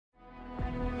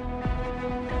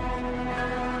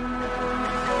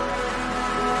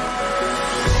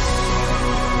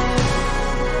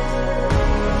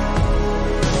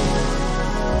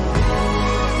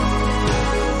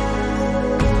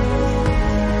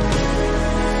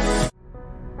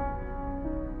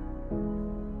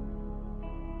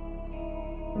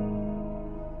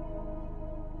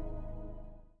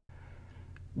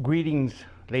Greetings,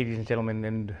 ladies and gentlemen,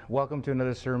 and welcome to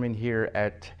another sermon here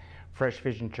at Fresh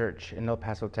Vision Church in El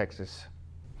Paso, Texas.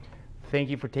 Thank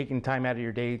you for taking time out of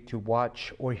your day to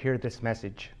watch or hear this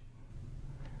message.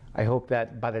 I hope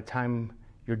that by the time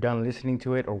you're done listening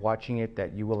to it or watching it,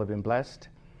 that you will have been blessed,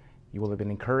 you will have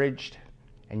been encouraged,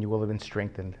 and you will have been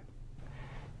strengthened.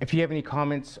 If you have any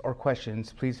comments or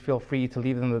questions, please feel free to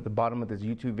leave them at the bottom of this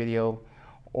YouTube video,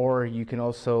 or you can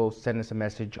also send us a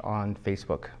message on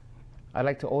Facebook. I'd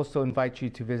like to also invite you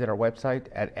to visit our website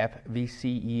at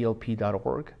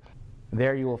fvcelp.org.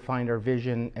 There you will find our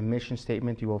vision and mission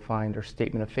statement. You will find our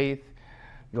statement of faith.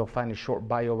 You'll find a short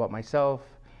bio about myself.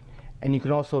 And you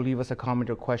can also leave us a comment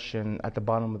or question at the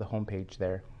bottom of the homepage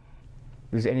there.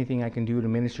 If there's anything I can do to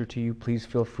minister to you, please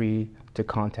feel free to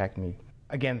contact me.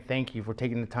 Again, thank you for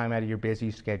taking the time out of your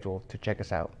busy schedule to check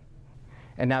us out.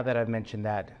 And now that I've mentioned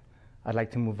that, I'd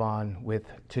like to move on with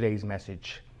today's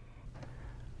message.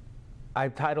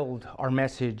 I've titled our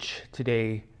message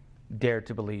today, Dare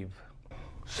to Believe.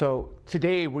 So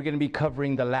today we're going to be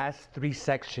covering the last three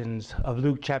sections of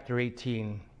Luke chapter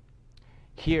 18.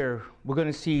 Here we're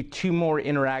going to see two more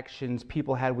interactions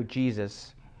people had with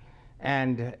Jesus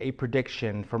and a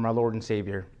prediction from our Lord and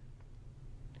Savior.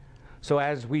 So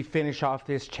as we finish off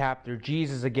this chapter,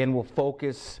 Jesus again will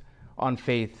focus on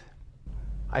faith.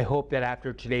 I hope that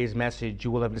after today's message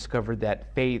you will have discovered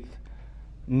that faith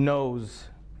knows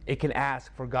it can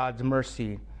ask for God's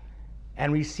mercy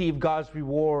and receive God's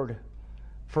reward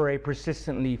for a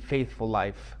persistently faithful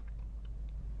life.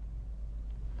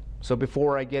 So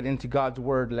before I get into God's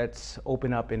word, let's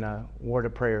open up in a word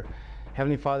of prayer.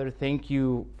 Heavenly Father, thank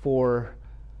you for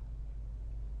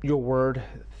your word.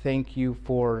 Thank you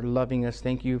for loving us.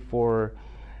 Thank you for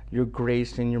your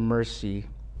grace and your mercy.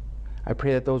 I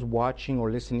pray that those watching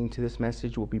or listening to this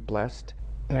message will be blessed.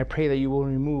 And I pray that you will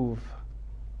remove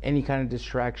any kind of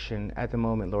distraction at the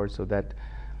moment, Lord, so that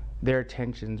their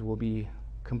attentions will be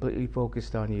completely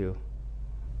focused on you.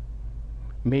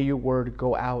 May your word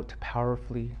go out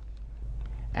powerfully,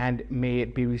 and may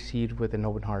it be received with an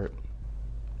open heart.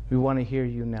 We want to hear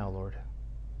you now, Lord.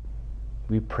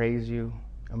 We praise you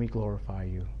and we glorify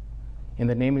you. In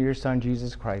the name of your Son,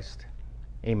 Jesus Christ,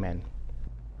 amen.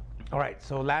 All right,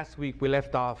 so last week we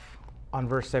left off on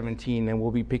verse 17, and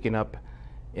we'll be picking up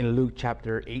in Luke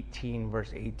chapter 18,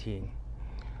 verse 18.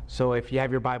 So if you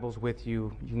have your Bibles with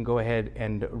you, you can go ahead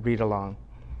and read along.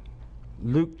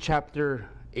 Luke chapter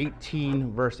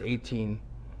 18, verse 18.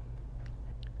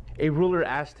 A ruler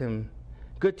asked him,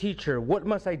 "Good teacher, what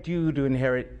must I do to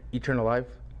inherit eternal life?"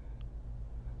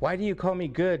 "Why do you call me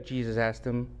good?" Jesus asked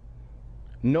him.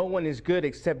 "No one is good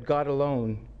except God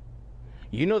alone.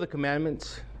 You know the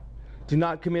commandments. Do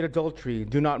not commit adultery.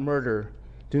 Do not murder.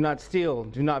 Do not steal.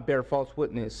 Do not bear false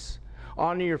witness.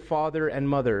 Honor your father and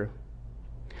mother."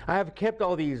 "I have kept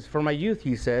all these from my youth,"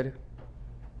 he said.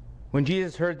 When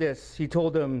Jesus heard this, he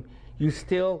told him, "You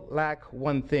still lack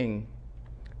one thing.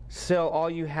 Sell all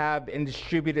you have and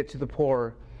distribute it to the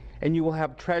poor, and you will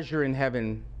have treasure in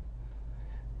heaven.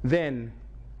 Then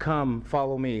come,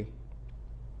 follow me."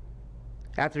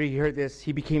 After he heard this,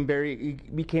 he became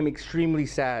extremely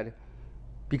sad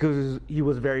because he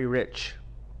was very rich.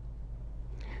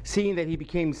 Seeing that he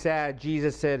became sad,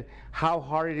 Jesus said, "How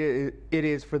hard it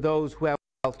is for those who have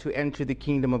wealth to enter the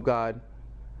kingdom of God.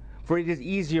 For it is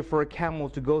easier for a camel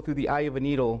to go through the eye of a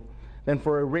needle than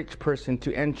for a rich person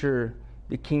to enter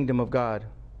the kingdom of God."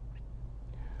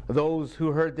 Those who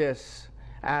heard this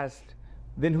asked,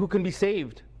 "Then who can be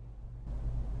saved?"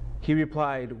 He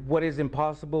replied, "What is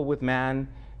impossible with man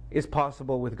is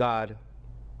possible with God."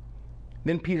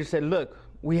 Then Peter said, "Look,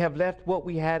 we have left what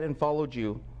we had and followed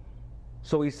you."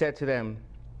 So he said to them,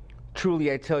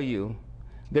 "Truly I tell you,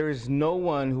 there is no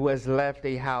one who has left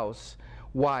a house,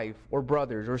 wife, or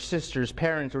brothers, or sisters,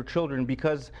 parents, or children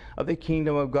because of the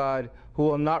kingdom of God who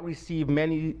will not receive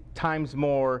many times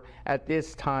more at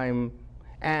this time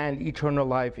and eternal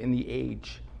life in the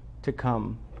age to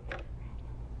come."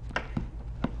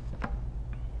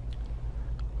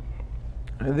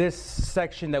 This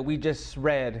section that we just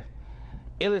read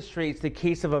illustrates the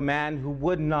case of a man who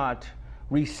would not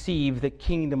receive the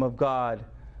kingdom of God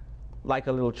like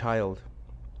a little child.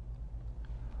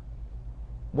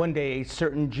 One day, a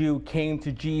certain Jew came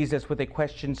to Jesus with a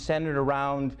question centered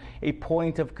around a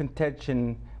point of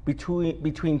contention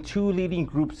between two leading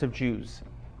groups of Jews,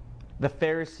 the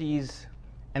Pharisees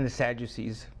and the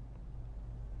Sadducees.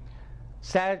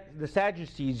 The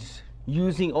Sadducees,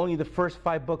 using only the first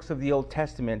 5 books of the Old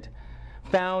Testament,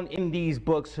 found in these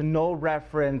books no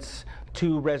reference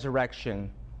to resurrection.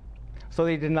 So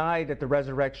they denied that the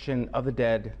resurrection of the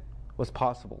dead was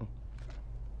possible.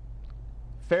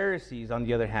 Pharisees, on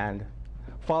the other hand,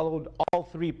 followed all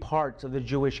three parts of the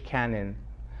Jewish canon: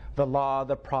 the law,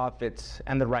 the prophets,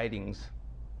 and the writings.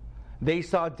 They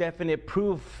saw definite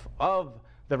proof of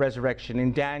the resurrection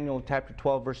in Daniel chapter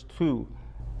 12, verse 2,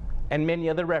 and many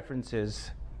other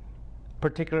references,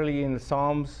 particularly in the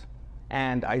Psalms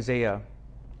and Isaiah.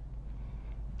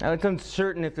 Now, it's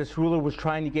uncertain if this ruler was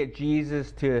trying to get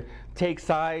Jesus to take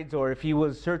sides or if he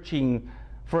was searching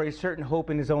for a certain hope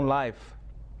in his own life.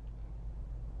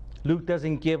 Luke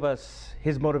doesn't give us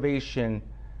his motivation,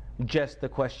 just the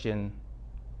question.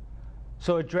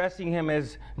 So, addressing him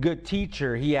as good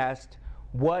teacher, he asked,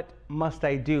 "What must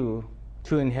I do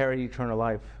to inherit eternal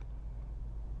life?"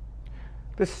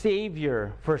 The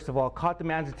Savior, first of all, caught the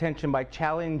man's attention by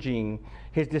challenging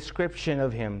his description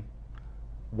of him.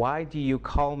 "Why do you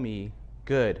call me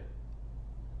good?"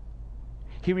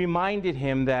 He reminded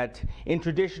him that in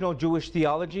traditional Jewish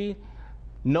theology,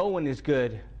 no one is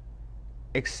good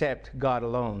except God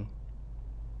alone.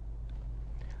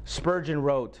 Spurgeon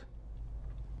wrote,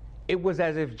 "It was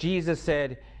as if Jesus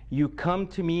said, 'You come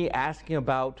to me asking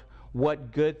about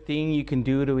what good thing you can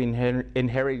do to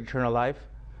inherit eternal life,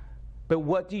 but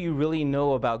what do you really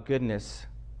know about goodness?'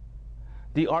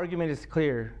 The argument is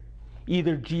clear.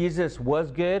 Either Jesus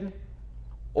was good,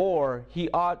 or he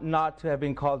ought not to have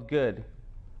been called good.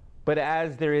 But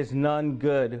as there is none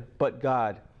good but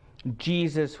God,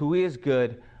 Jesus, who is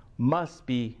good, must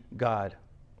be God."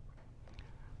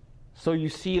 So you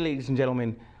see, ladies and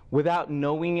gentlemen, without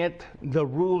knowing it, the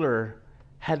ruler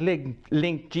had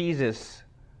linked Jesus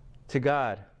to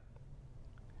God.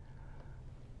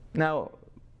 Now,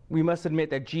 we must admit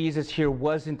that Jesus here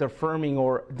wasn't affirming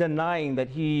or denying that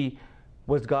he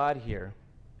was God here.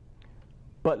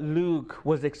 But Luke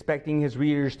was expecting his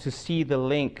readers to see the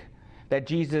link that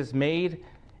Jesus made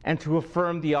and to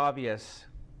affirm the obvious,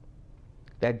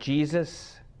 that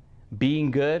Jesus,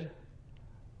 being good,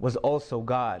 was also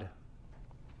God.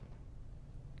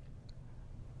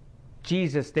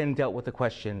 Jesus then dealt with the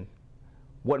question,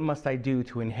 "What must I do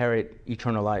to inherit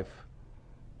eternal life?"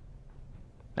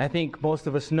 I think most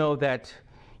of us know that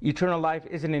eternal life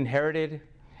isn't inherited,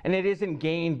 and it isn't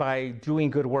gained by doing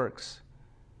good works.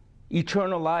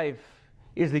 Eternal life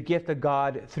is the gift of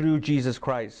God through Jesus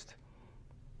Christ.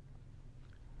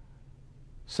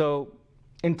 So,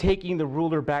 in taking the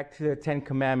ruler back to the Ten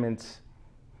Commandments,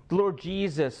 the Lord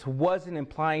Jesus wasn't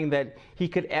implying that he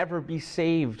could ever be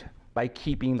saved by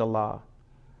keeping the law.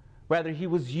 Rather, he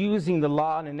was using the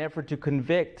law in an effort to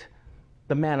convict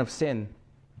the man of sin.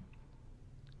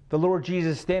 The Lord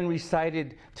Jesus then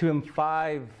recited to him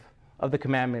 5 of the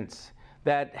commandments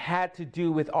that had to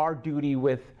do with our duty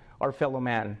with our fellow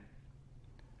man.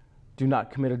 Do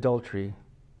not commit adultery.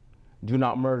 Do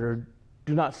not murder.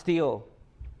 Do not steal.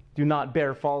 Do not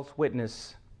bear false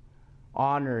witness.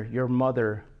 Honor your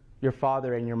mother, your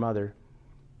father, and your mother.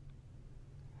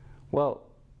 Well,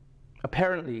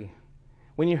 apparently,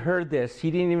 when he heard this,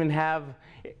 it didn't have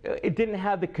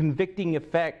the convicting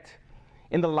effect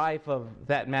in the life of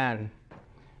that man,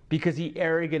 because he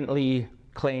arrogantly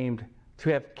claimed to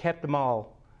have kept them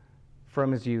all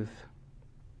from his youth.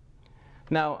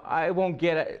 Now, I won't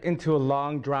get into a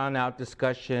long, drawn-out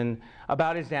discussion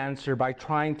about his answer by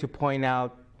trying to point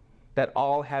out that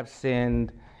all have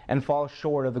sinned and fall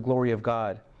short of the glory of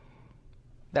God.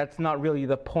 That's not really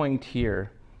the point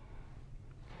here.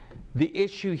 The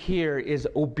issue here is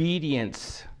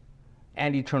obedience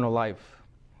and eternal life.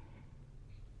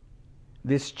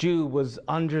 This Jew was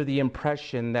under the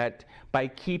impression that by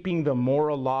keeping the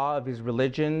moral law of his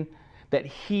religion, that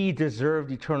he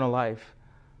deserved eternal life.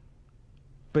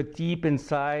 But deep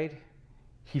inside,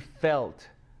 he felt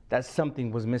that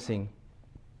something was missing.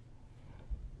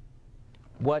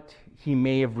 What he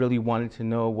may have really wanted to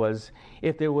know was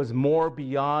if there was more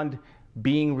beyond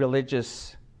being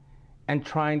religious and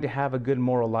trying to have a good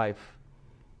moral life.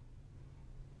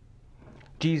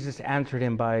 Jesus answered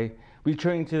him by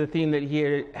returning to the theme that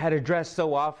he had addressed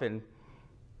so often: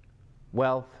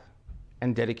 wealth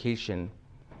and dedication.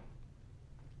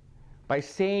 By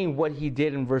saying what he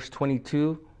did in verse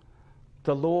 22,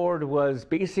 the Lord was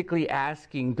basically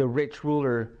asking the rich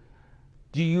ruler,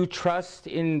 do you trust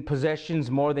in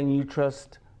possessions more than you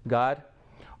trust God?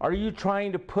 Are you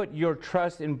trying to put your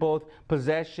trust in both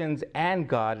possessions and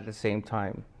God at the same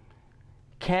time?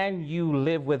 Can you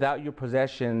live without your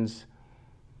possessions,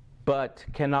 but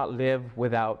cannot live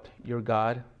without your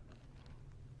God?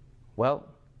 Well,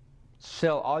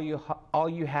 sell all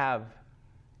you have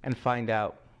and find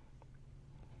out.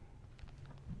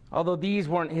 Although these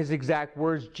weren't his exact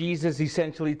words, Jesus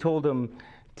essentially told him,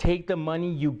 take the money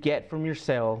you get from your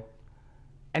sale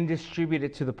and distribute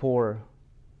it to the poor.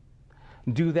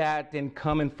 Do that, then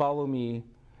come and follow me,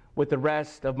 with the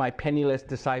rest of my penniless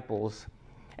disciples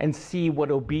and see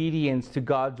what obedience to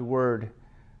God's word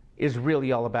is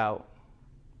really all about.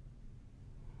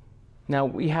 Now,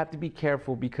 we have to be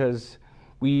careful because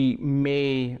we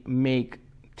may make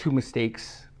two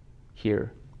mistakes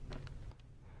here.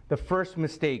 The first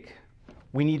mistake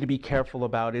we need to be careful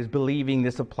about is believing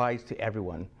this applies to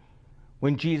everyone,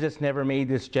 when Jesus never made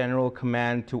this general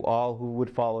command to all who would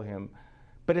follow him,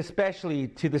 but especially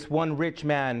to this one rich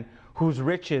man whose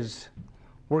riches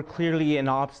were clearly an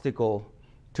obstacle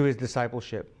to his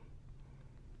discipleship.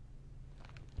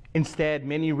 Instead,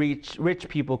 many rich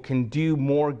people can do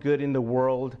more good in the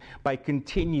world by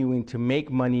continuing to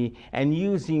make money and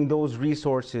using those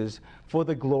resources for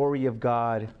the glory of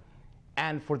God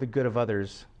and for the good of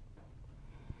others.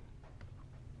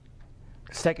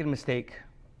 Second mistake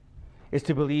is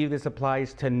to believe this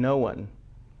applies to no one,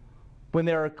 when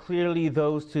there are clearly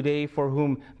those today for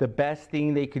whom the best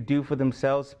thing they could do for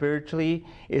themselves spiritually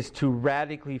is to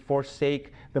radically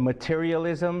forsake the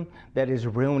materialism that is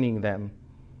ruining them.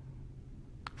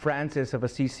 Francis of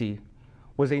Assisi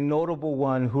was a notable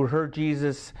one who heard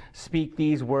Jesus speak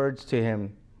these words to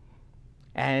him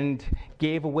and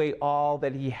gave away all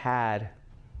that he had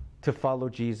to follow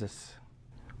Jesus.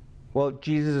 Well,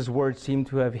 Jesus' words seem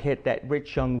to have hit that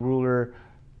rich young ruler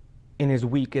in his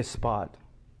weakest spot,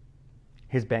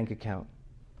 his bank account.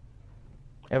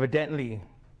 Evidently,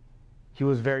 he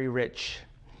was very rich.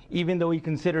 Even though he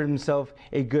considered himself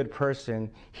a good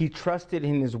person, he trusted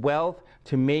in his wealth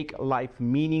to make life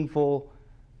meaningful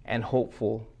and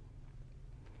hopeful.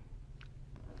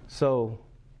 So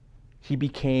he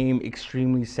became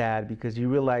extremely sad because he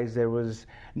realized there was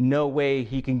no way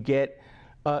he can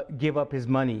give up his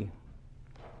money,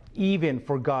 even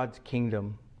for God's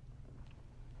kingdom.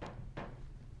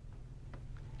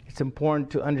 It's important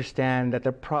to understand that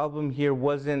the problem here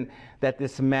wasn't that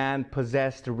this man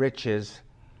possessed riches,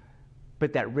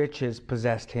 but that riches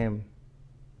possessed him.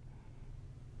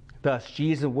 Thus,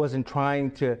 Jesus wasn't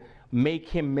trying to make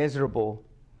him miserable.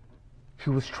 He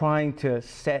was trying to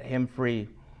set him free.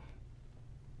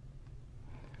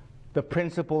 The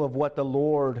principle of what the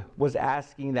Lord was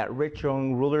asking that rich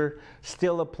young ruler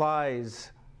still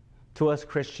applies to us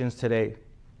Christians today.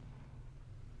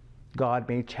 God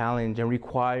may challenge and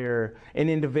require an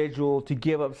individual to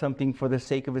give up something for the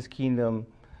sake of his kingdom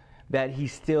that he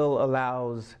still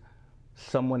allows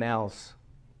someone else.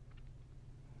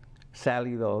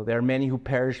 Sadly, though, there are many who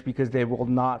perish because they will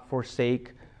not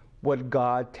forsake what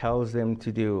God tells them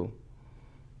to do.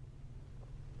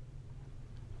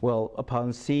 Well,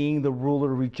 upon seeing the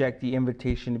ruler reject the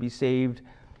invitation to be saved,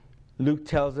 Luke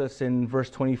tells us in verse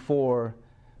 24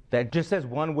 that just as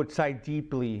one would sigh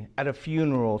deeply at a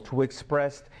funeral to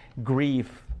express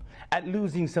grief at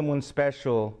losing someone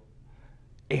special,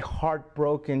 a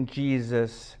heartbroken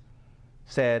Jesus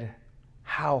said,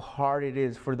 how hard it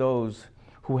is for those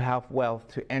who have wealth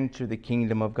to enter the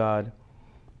kingdom of God.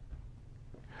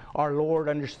 Our Lord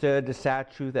understood the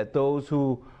sad truth that those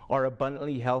who are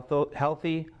abundantly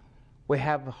healthy will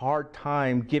have a hard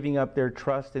time giving up their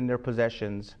trust in their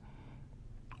possessions.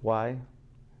 Why?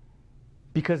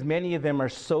 Because many of them are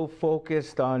so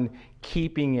focused on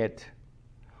keeping it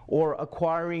or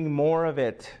acquiring more of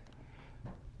it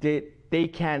that they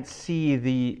can't see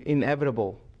the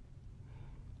inevitable.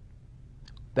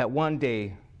 That one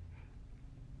day,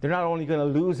 they're not only going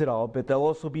to lose it all, but they'll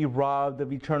also be robbed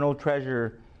of eternal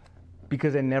treasure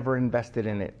because they never invested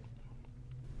in it.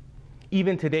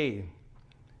 Even today,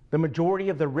 the majority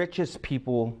of the richest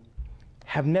people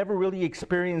have never really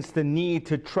experienced the need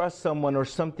to trust someone or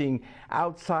something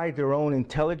outside their own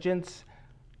intelligence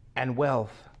and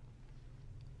wealth.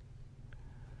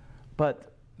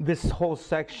 But this whole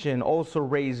section also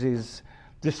raises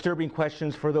disturbing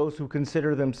questions for those who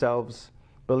consider themselves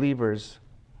believers.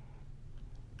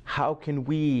 How can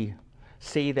we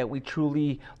say that we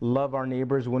truly love our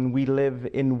neighbors when we live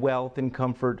in wealth and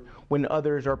comfort, when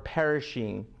others are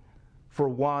perishing for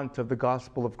want of the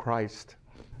gospel of Christ?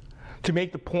 To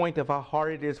make the point of how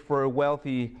hard it is for a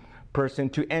wealthy person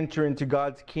to enter into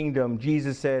God's kingdom,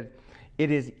 Jesus said,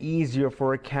 it is easier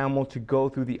for a camel to go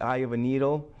through the eye of a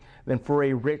needle than for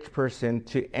a rich person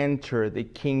to enter the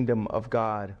kingdom of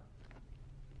God.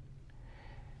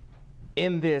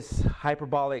 In this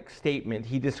hyperbolic statement,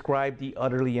 he described the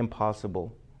utterly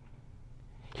impossible.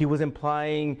 He was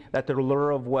implying that the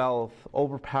lure of wealth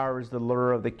overpowers the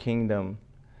lure of the kingdom,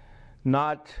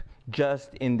 not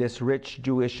just in this rich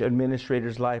Jewish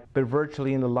administrator's life, but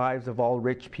virtually in the lives of all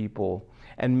rich people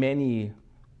and many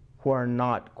who are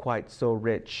not quite so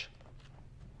rich.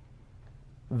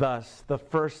 Thus, the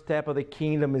first step of the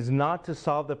kingdom is not to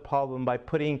solve the problem by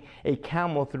putting a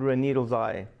camel through a needle's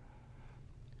eye,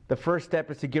 The first step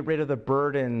is to get rid of the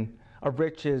burden of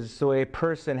riches so a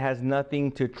person has nothing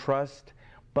to trust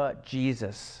but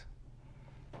Jesus.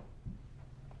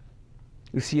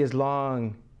 You see, as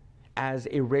long as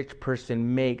a rich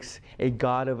person makes a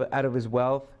god out of his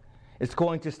wealth, it's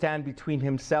going to stand between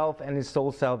himself and his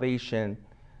soul's salvation,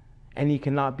 and he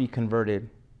cannot be converted.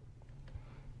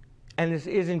 And this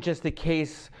isn't just the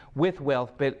case with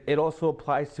wealth, but it also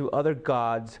applies to other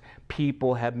gods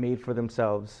people have made for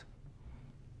themselves.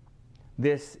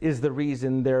 This is the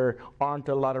reason there aren't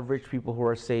a lot of rich people who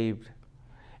are saved.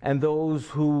 And those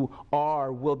who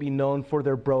are will be known for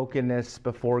their brokenness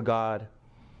before God.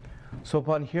 So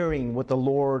upon hearing what the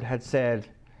Lord had said,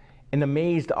 an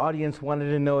amazed audience wanted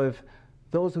to know if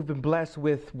those who've been blessed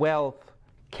with wealth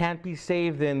can't be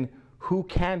saved, then who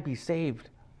can be saved?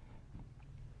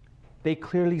 They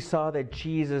clearly saw that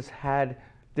Jesus had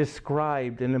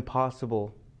described an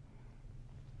impossible.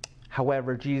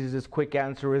 However, Jesus' quick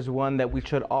answer is one that we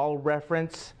should all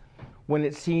reference when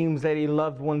it seems that a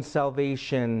loved one's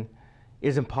salvation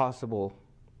is impossible.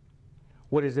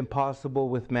 What is impossible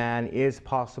with man is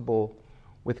possible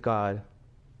with God.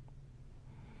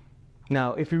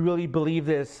 Now, if you really believe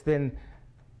this, then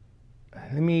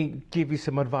let me give you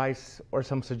some advice or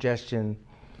some suggestion.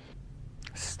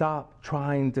 Stop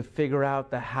trying to figure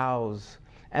out the hows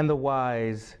and the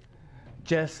whys.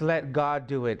 Just let God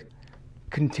do it.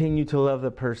 Continue to love the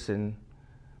person,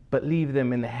 but leave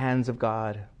them in the hands of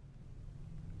God.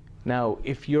 Now,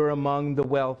 if you're among the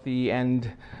wealthy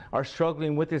and are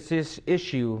struggling with this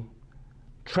issue,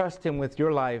 trust Him with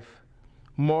your life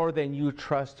more than you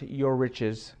trust your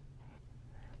riches.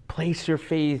 Place your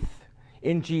faith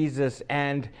in Jesus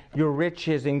and your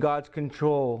riches in God's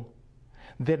control.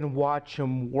 Then watch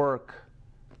Him work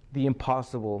the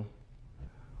impossible.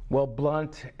 Well,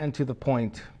 blunt and to the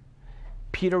point.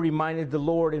 Peter reminded the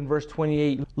Lord in verse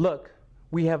 28, "Look,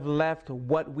 we have left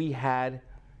what we had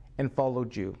and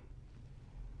followed you."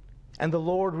 And the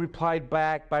Lord replied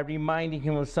back by reminding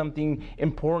him of something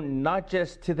important, not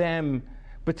just to them,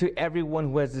 but to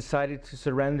everyone who has decided to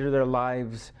surrender their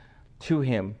lives to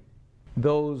Him.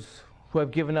 Those who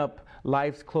have given up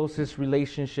life's closest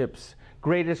relationships,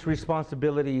 greatest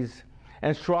responsibilities,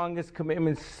 and strongest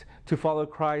commitments to follow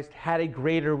Christ had a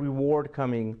greater reward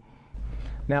coming.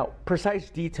 Now, precise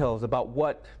details about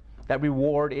what that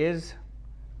reward is,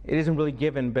 it isn't really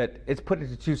given, but it's put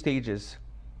into two stages.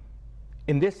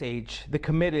 In this age, the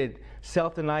committed,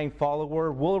 self-denying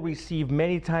follower will receive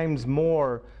many times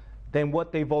more than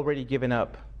what they've already given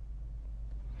up.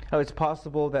 Now, it's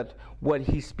possible that what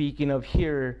he's speaking of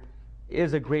here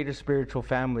is a greater spiritual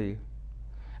family.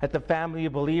 That the family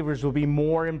of believers will be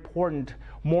more important,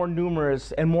 more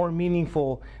numerous, and more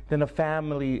meaningful than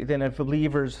a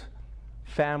believer's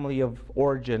family of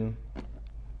origin.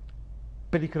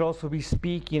 But he could also be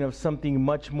speaking of something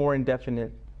much more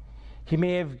indefinite. He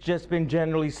may have just been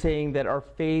generally saying that our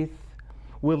faith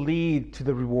will lead to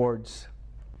the rewards.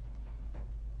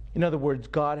 In other words,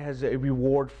 God has a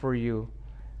reward for you,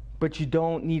 but you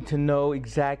don't need to know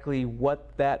exactly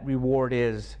what that reward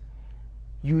is.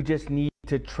 You just need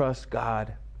to trust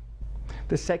God.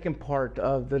 The second part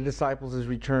of the disciples'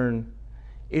 return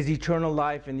is eternal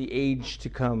life in the age to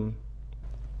come.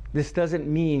 This doesn't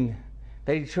mean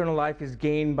that eternal life is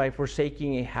gained by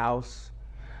forsaking a house,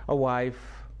 a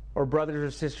wife, or brothers or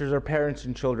sisters, or parents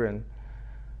and children.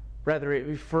 Rather, it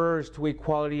refers to a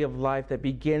quality of life that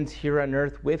begins here on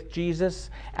earth with Jesus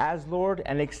as Lord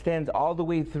and extends all the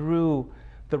way through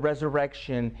the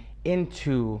resurrection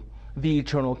into the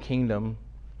eternal kingdom.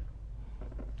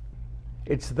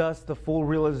 It's thus the full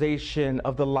realization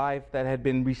of the life that had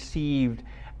been received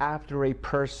after a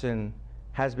person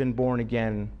has been born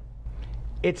again.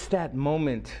 It's that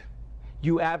moment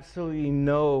you absolutely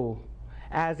know,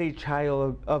 as a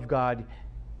child of God,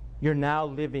 you're now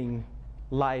living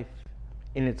life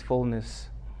in its fullness.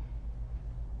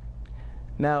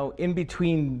 Now, in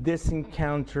between this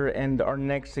encounter and our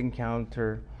next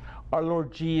encounter, our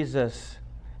Lord Jesus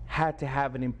had to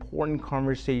have an important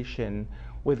conversation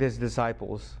with His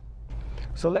disciples.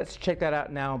 So let's check that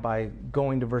out now by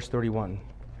going to verse 31.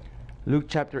 Luke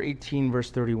chapter 18,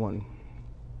 verse 31.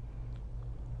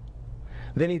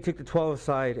 Then He took the 12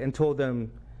 aside and told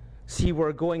them, "See,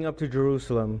 we're going up to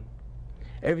Jerusalem.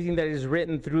 Everything that is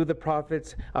written through the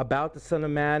prophets about the Son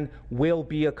of Man will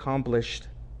be accomplished.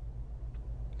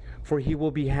 For He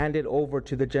will be handed over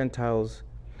to the Gentiles,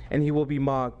 and He will be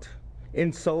mocked,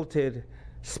 insulted,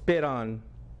 spit on.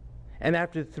 And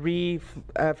after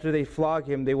they flog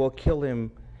Him, they will kill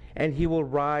Him, and He will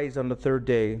rise on the third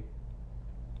day."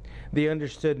 They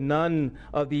understood none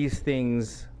of these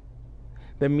things.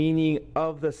 The meaning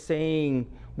of the saying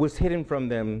was hidden from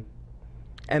them,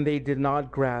 and they did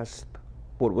not grasp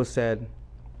what was said.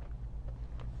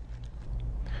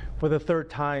 For the third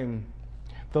time,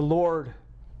 the Lord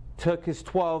took his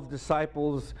 12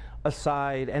 disciples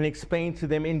aside and explained to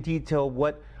them in detail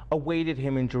what awaited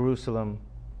him in Jerusalem.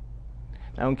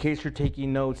 Now, in case you're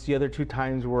taking notes, the other two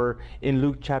times were in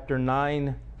Luke chapter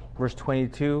 9, verse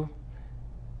 22,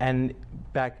 and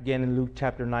back again in Luke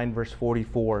chapter 9, verse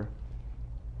 44.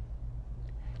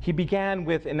 He began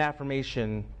with an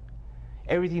affirmation.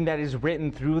 Everything that is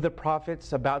written through the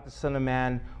prophets about the Son of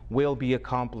Man will be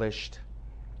accomplished.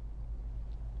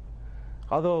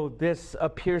 Although this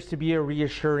appears to be a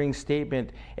reassuring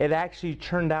statement, it actually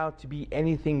turned out to be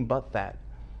anything but that.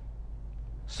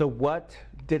 So what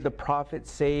did the prophets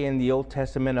say in the Old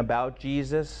Testament about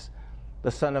Jesus,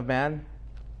 the Son of Man?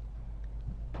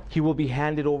 He will be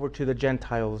handed over to the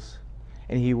Gentiles,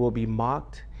 and he will be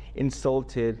mocked,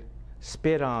 insulted,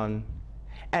 spit on,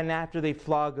 and after they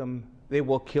flog him, they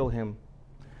will kill him.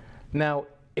 Now,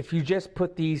 if you just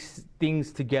put these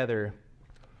things together,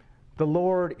 the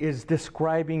Lord is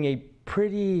describing a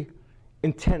pretty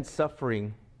intense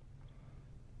suffering.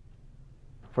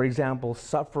 For example,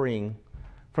 suffering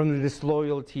from the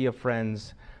disloyalty of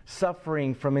friends,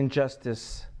 suffering from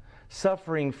injustice,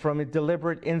 suffering from a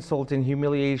deliberate insult and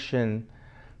humiliation,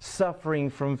 suffering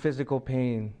from physical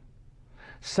pain,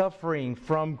 suffering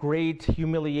from great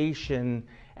humiliation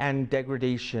and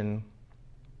degradation.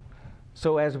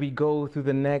 So as we go through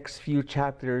the next few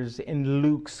chapters in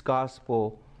Luke's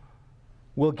gospel,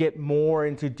 we'll get more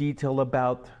into detail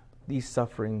about these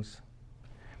sufferings.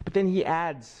 But then he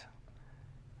adds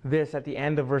this at the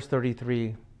end of verse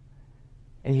 33,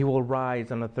 and he will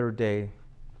rise on the third day.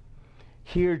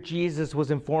 Here Jesus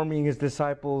was informing his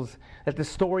disciples that the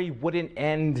story wouldn't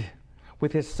end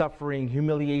with his suffering,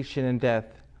 humiliation, and death.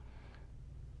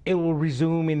 It will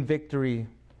resume in victory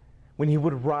when he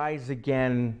would rise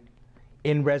again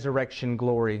in resurrection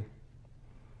glory.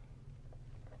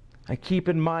 And keep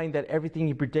in mind that everything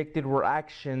he predicted were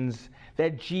actions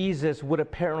that Jesus would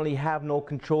apparently have no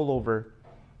control over.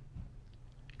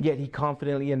 Yet he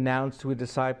confidently announced to his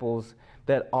disciples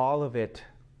that all of it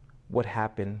would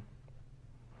happen.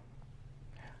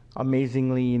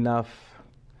 Amazingly enough,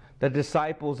 the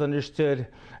disciples understood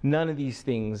none of these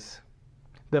things.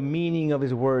 The meaning of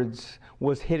his words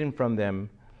was hidden from them,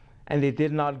 and they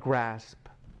did not grasp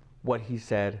what he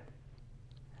said.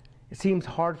 It seems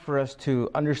hard for us to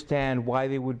understand why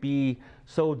they would be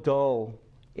so dull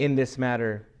in this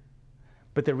matter.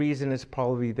 But the reason is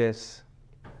probably this.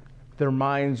 Their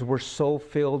minds were so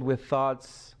filled with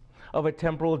thoughts of a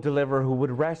temporal deliverer who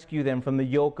would rescue them from the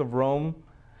yoke of Rome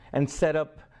and set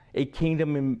up a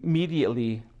kingdom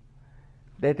immediately,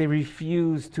 that they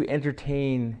refused to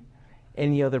entertain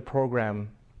any other program.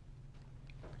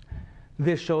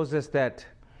 This shows us that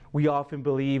we often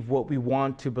believe what we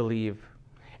want to believe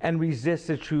and resist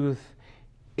the truth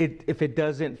if it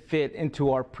doesn't fit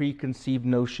into our preconceived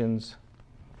notions.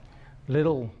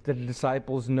 Little did the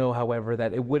disciples know, however,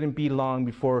 that it wouldn't be long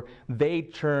before they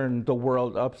turned the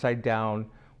world upside down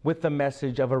with the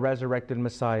message of a resurrected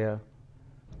Messiah.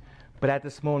 But at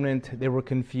this moment, they were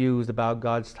confused about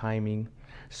God's timing,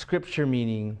 Scripture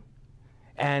meaning,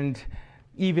 and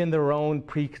even their own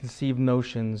preconceived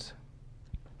notions.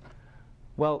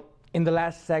 Well, in the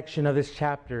last section of this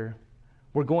chapter,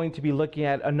 we're going to be looking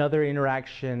at another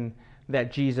interaction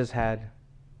that Jesus had.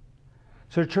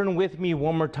 So turn with me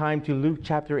one more time to Luke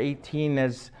chapter 18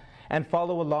 and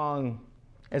follow along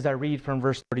as I read from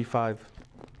verse 35.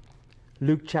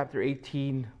 Luke chapter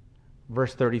 18,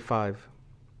 verse 35.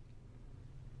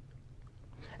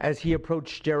 As he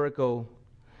approached Jericho,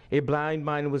 a blind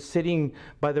man was sitting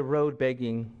by the road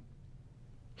begging.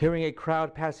 Hearing a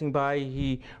crowd passing by,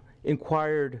 he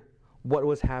inquired what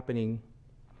was happening.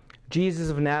 Jesus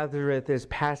of Nazareth is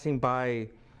passing by,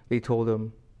 they told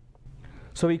him.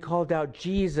 So he called out,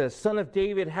 Jesus, Son of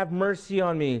David, have mercy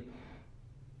on me.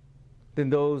 Then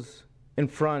those in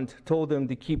front told him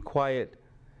to keep quiet.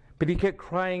 But he kept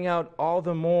crying out all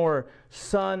the more,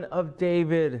 Son of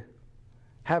David,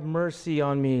 have mercy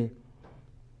on me.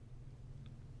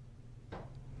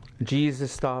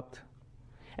 Jesus stopped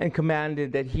and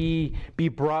commanded that he be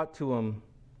brought to him.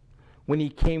 When he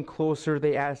came closer,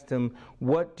 they asked him,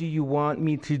 what do you want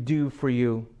me to do for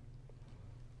you?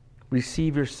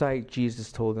 Receive your sight,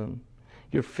 Jesus told him.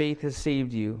 Your faith has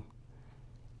saved you.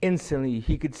 Instantly,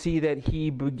 he could see that he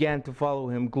began to follow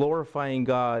him, glorifying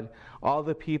God. All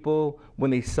the people,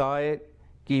 when they saw it,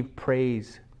 gave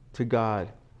praise to God.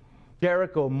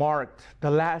 Jericho marked the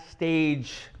last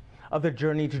stage of the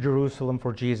journey to Jerusalem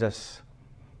for Jesus.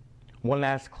 One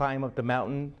last climb up the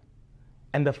mountain,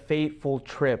 and the fateful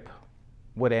trip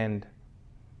would end.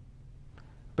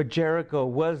 But Jericho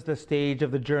was the stage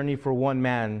of the journey for one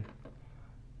man,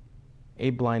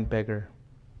 a blind beggar.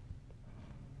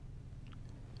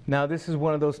 Now, this is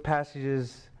one of those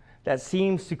passages that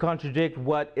seems to contradict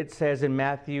what it says in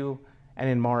Matthew and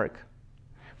in Mark.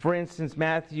 For instance,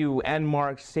 Matthew and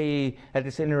Mark say that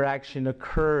this interaction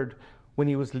occurred when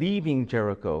he was leaving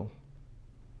Jericho.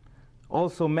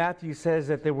 Also, Matthew says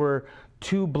that there were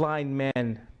two blind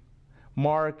men.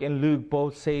 Mark and Luke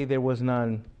both say there was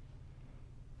none.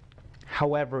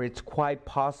 However, it's quite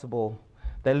possible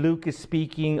that Luke is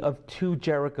speaking of two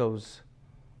Jerichos,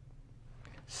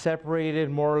 separated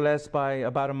more or less by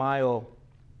about a mile.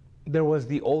 There was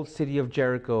the old city of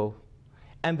Jericho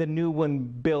and the new one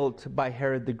built by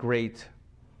Herod the Great.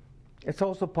 It's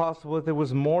also possible that there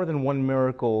was more than one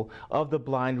miracle of the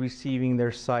blind receiving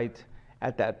their sight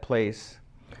at that place.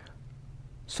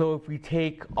 So if we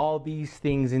take all these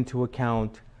things into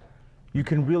account, you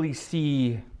can really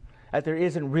see that there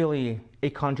isn't really a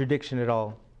contradiction at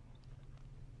all.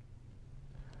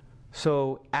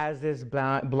 So as this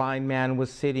blind man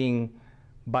was sitting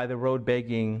by the road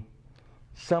begging,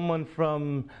 someone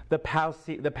from the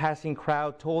passing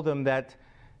crowd told him that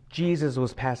Jesus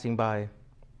was passing by.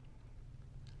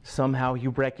 Somehow he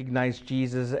recognized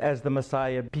Jesus as the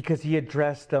Messiah because he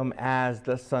addressed him as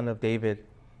the Son of David.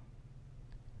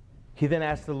 He then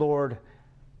asked the Lord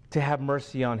to have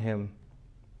mercy on him.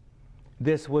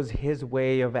 This was his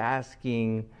way of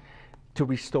asking to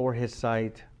restore his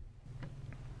sight.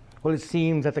 Well, it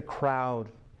seems that the crowd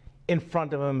in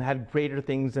front of him had greater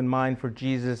things in mind for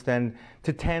Jesus than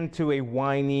to tend to a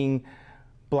whining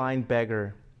blind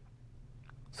beggar.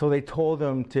 So they told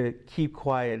him to keep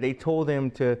quiet. They told him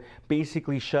to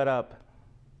basically shut up.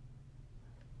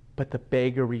 But the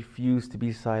beggar refused to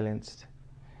be silenced.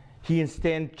 He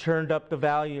instead turned up the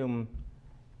volume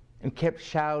and kept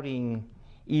shouting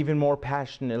even more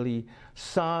passionately,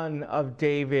 "Son of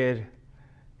David,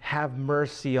 have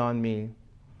mercy on me."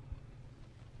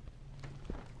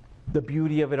 The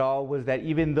beauty of it all was that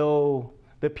even though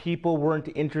the people weren't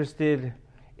interested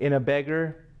in a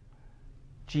beggar,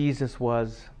 Jesus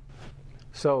was.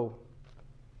 So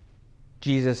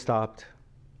Jesus stopped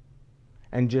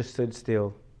and just stood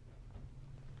still.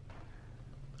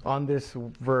 On this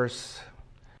verse,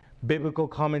 biblical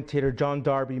commentator John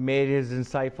Darby made his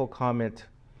insightful comment.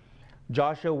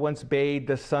 Joshua once bade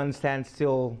the sun stand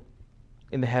still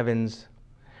in the heavens,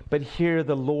 but here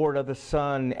the Lord of the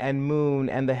sun and moon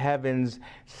and the heavens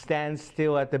stands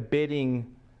still at the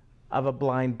bidding of a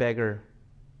blind beggar.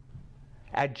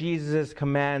 At Jesus'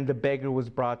 command, the beggar was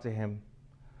brought to him.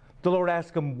 The Lord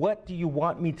asked him, "What do you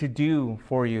want me to do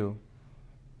for you?"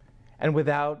 And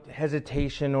without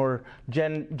hesitation or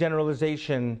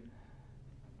generalization,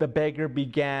 the beggar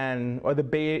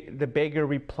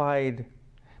replied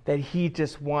that he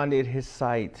just wanted his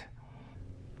sight.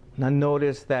 Now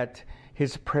notice that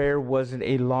his prayer wasn't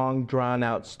a long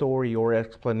drawn-out story or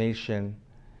explanation.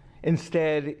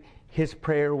 Instead, his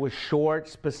prayer was short,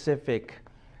 specific,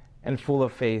 and full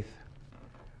of faith.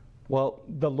 Well,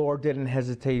 the Lord didn't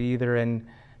hesitate either and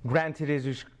granted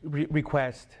his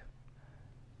request.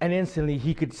 And instantly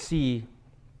he could see.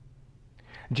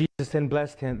 Jesus then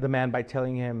blessed the man by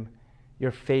telling him,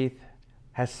 "Your faith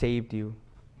has saved you."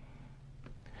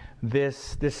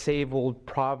 This disabled,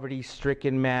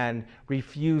 poverty-stricken man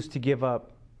refused to give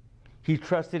up. He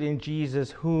trusted in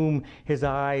Jesus, whom his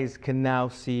eyes can now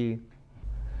see.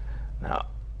 Now,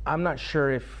 I'm not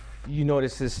sure if you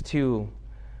notice this too,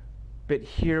 but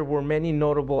here were many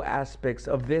notable aspects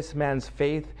of this man's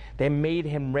faith that made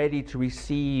him ready to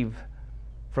receive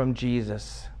from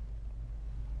Jesus.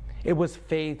 It was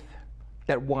faith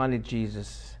that wanted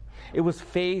Jesus. It was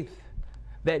faith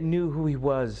that knew who he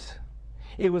was.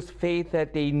 It was faith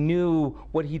that they knew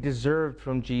what he deserved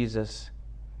from Jesus.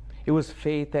 It was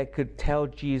faith that could tell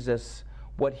Jesus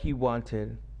what he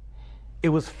wanted. It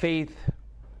was faith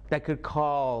that could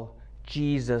call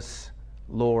Jesus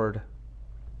Lord.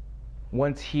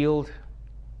 Once healed,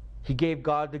 he gave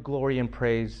God the glory and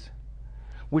praise,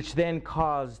 which then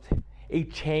caused a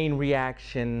chain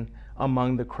reaction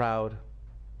among the crowd.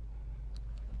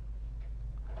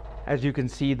 As you can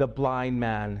see, the blind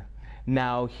man,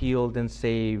 now healed and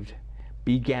saved,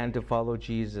 began to follow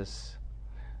Jesus.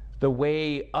 The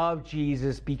way of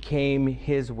Jesus became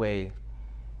his way.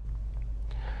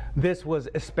 This was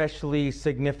especially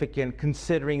significant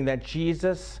considering that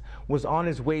Jesus was on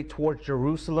his way towards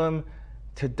Jerusalem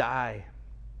to die.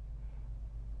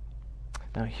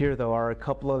 Now here, though, are a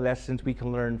couple of lessons we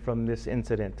can learn from this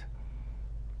incident.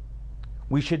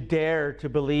 We should dare to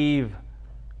believe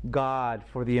God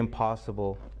for the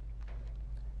impossible.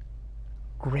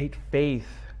 great faith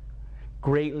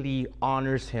greatly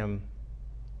honors him.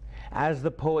 As the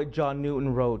poet John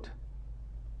Newton wrote,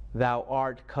 "Thou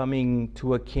art coming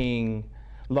to a king,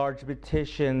 large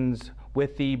petitions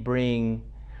with thee bring,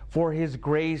 for his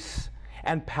grace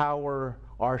and power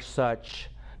are such,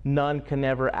 none can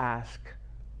ever ask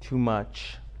too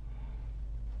much."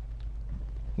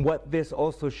 What this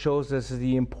also shows us is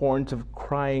the importance of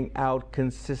crying out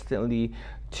consistently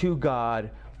to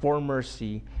God for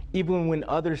mercy, even when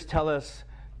others tell us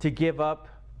to give up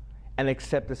and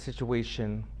accept the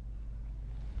situation.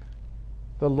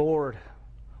 The Lord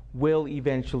will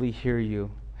eventually hear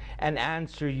you and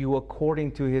answer you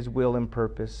according to his will and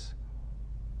purpose.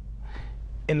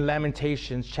 In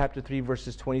Lamentations chapter 3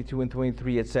 verses 22 and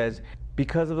 23 it says,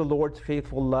 "Because of the Lord's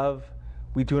faithful love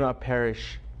we do not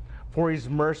perish, for his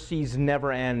mercies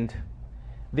never end.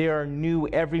 They are new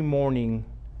every morning.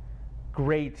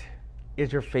 Great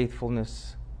is your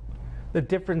faithfulness." The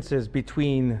differences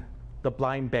between the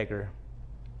blind beggar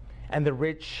and the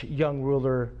rich young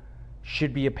ruler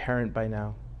should be apparent by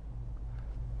now.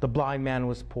 The blind man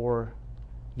was poor,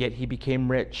 yet he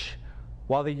became rich,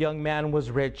 while the young man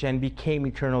was rich and became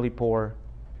eternally poor.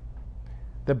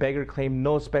 The beggar claimed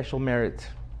no special merit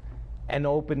and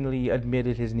openly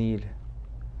admitted his need,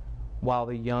 while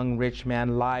the young rich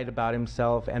man lied about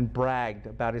himself and bragged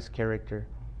about his character.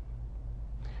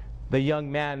 The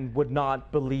young man would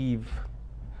not believe,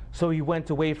 so he went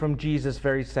away from Jesus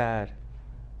very sad.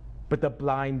 But the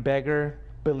blind beggar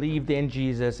believed in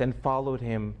Jesus and followed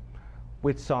him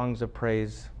with songs of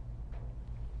praise.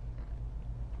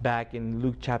 Back in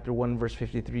Luke chapter 1 verse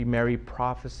 53, Mary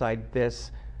prophesied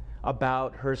this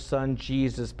about her son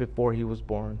Jesus before he was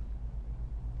born.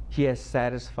 "He has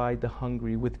satisfied the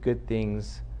hungry with good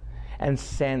things and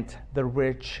sent the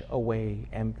rich away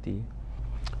empty."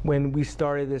 When we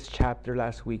started this chapter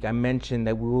last week, I mentioned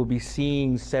that we will be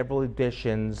seeing several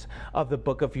editions of the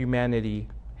Book of Humanity,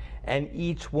 and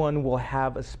each one will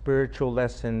have a spiritual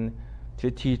lesson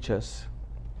to teach us.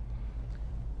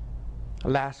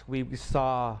 Last week we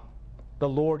saw the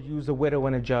Lord use a widow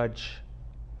and a judge,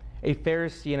 a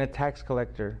Pharisee and a tax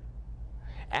collector,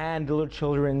 and little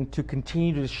children to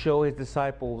continue to show his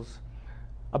disciples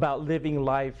about living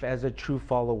life as a true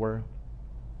follower.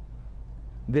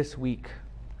 This week,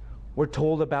 we're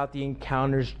told about the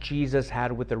encounters Jesus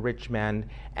had with a rich man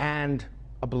and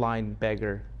a blind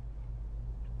beggar.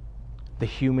 The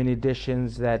human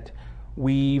editions that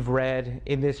we've read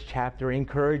in this chapter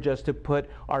encourage us to put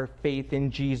our faith in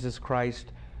Jesus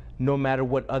Christ, no matter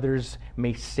what others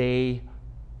may say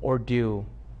or do.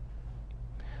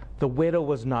 The widow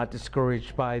was not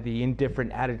discouraged by the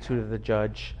indifferent attitude of the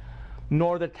judge,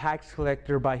 nor the tax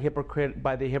collector by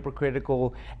the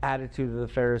hypocritical attitude of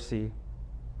the Pharisee.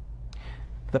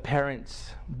 The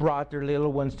parents brought their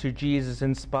little ones to Jesus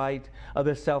in spite of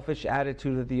the selfish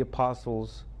attitude of the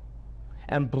apostles.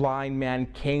 And blind man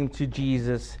came to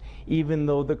Jesus even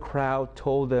though the crowd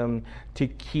told them to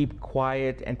keep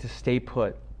quiet and to stay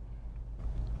put.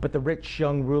 But the rich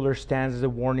young ruler stands as a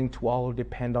warning to all who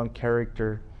depend on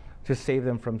character to save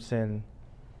them from sin.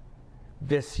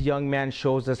 This young man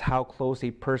shows us how close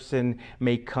a person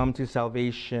may come to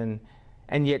salvation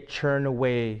and yet turn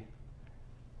away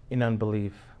in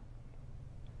unbelief.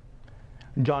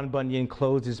 John Bunyan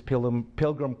closed his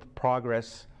Pilgrim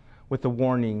Progress with a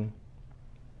warning.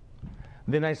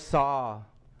 "Then I saw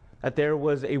that there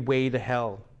was a way to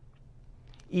hell,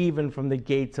 even from the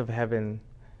gates of heaven,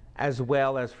 as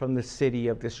well as from the city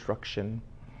of destruction."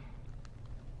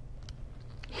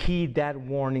 Heed that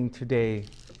warning today.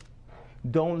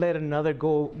 Don't let another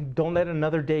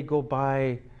day go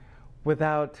by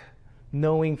without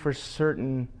knowing for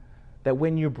certain that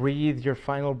when you breathe your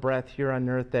final breath here on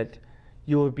earth, that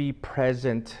you will be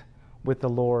present with the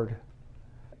Lord.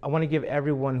 I want to give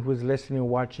everyone who is listening or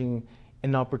watching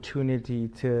an opportunity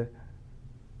to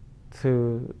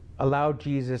allow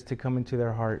Jesus to come into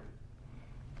their heart.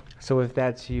 So if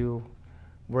that's you,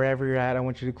 wherever you're at, I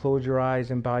want you to close your eyes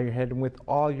and bow your head, and with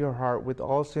all your heart, with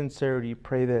all sincerity,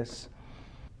 pray this.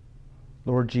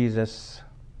 Lord Jesus,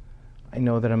 I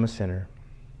know that I'm a sinner,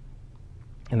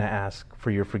 and I ask for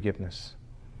your forgiveness.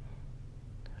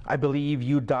 I believe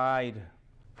you died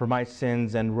for my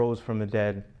sins and rose from the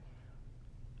dead.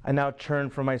 I now turn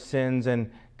from my sins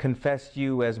and confess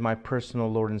you as my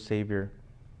personal Lord and Savior.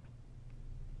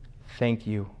 Thank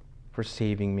you for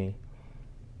saving me.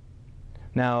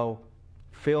 Now,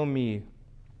 fill me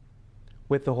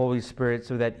with the Holy Spirit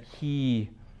so that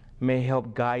He may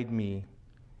help guide me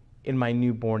in my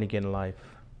new born-again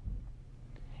life.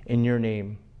 In your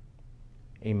name,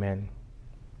 amen.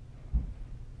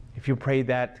 If you prayed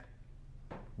that,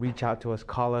 reach out to us,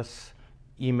 call us,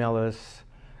 email us,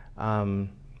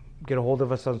 get a hold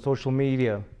of us on social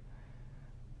media.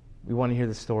 We want to hear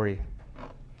the story.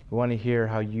 We want to hear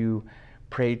how you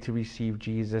prayed to receive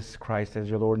Jesus Christ as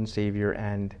your Lord and Savior,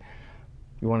 and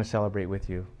we want to celebrate with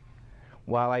you.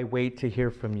 While I wait to hear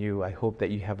from you, I hope that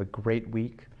you have a great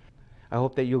week. I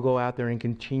hope that you'll go out there and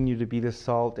continue to be the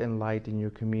salt and light in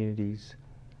your communities,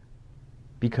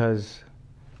 because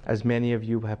as many of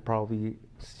you have probably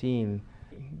seen,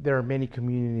 there are many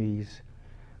communities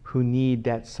who need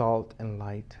that salt and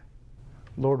light.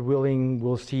 Lord willing,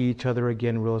 we'll see each other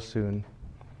again real soon.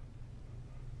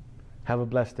 Have a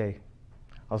blessed day.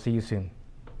 I'll see you soon.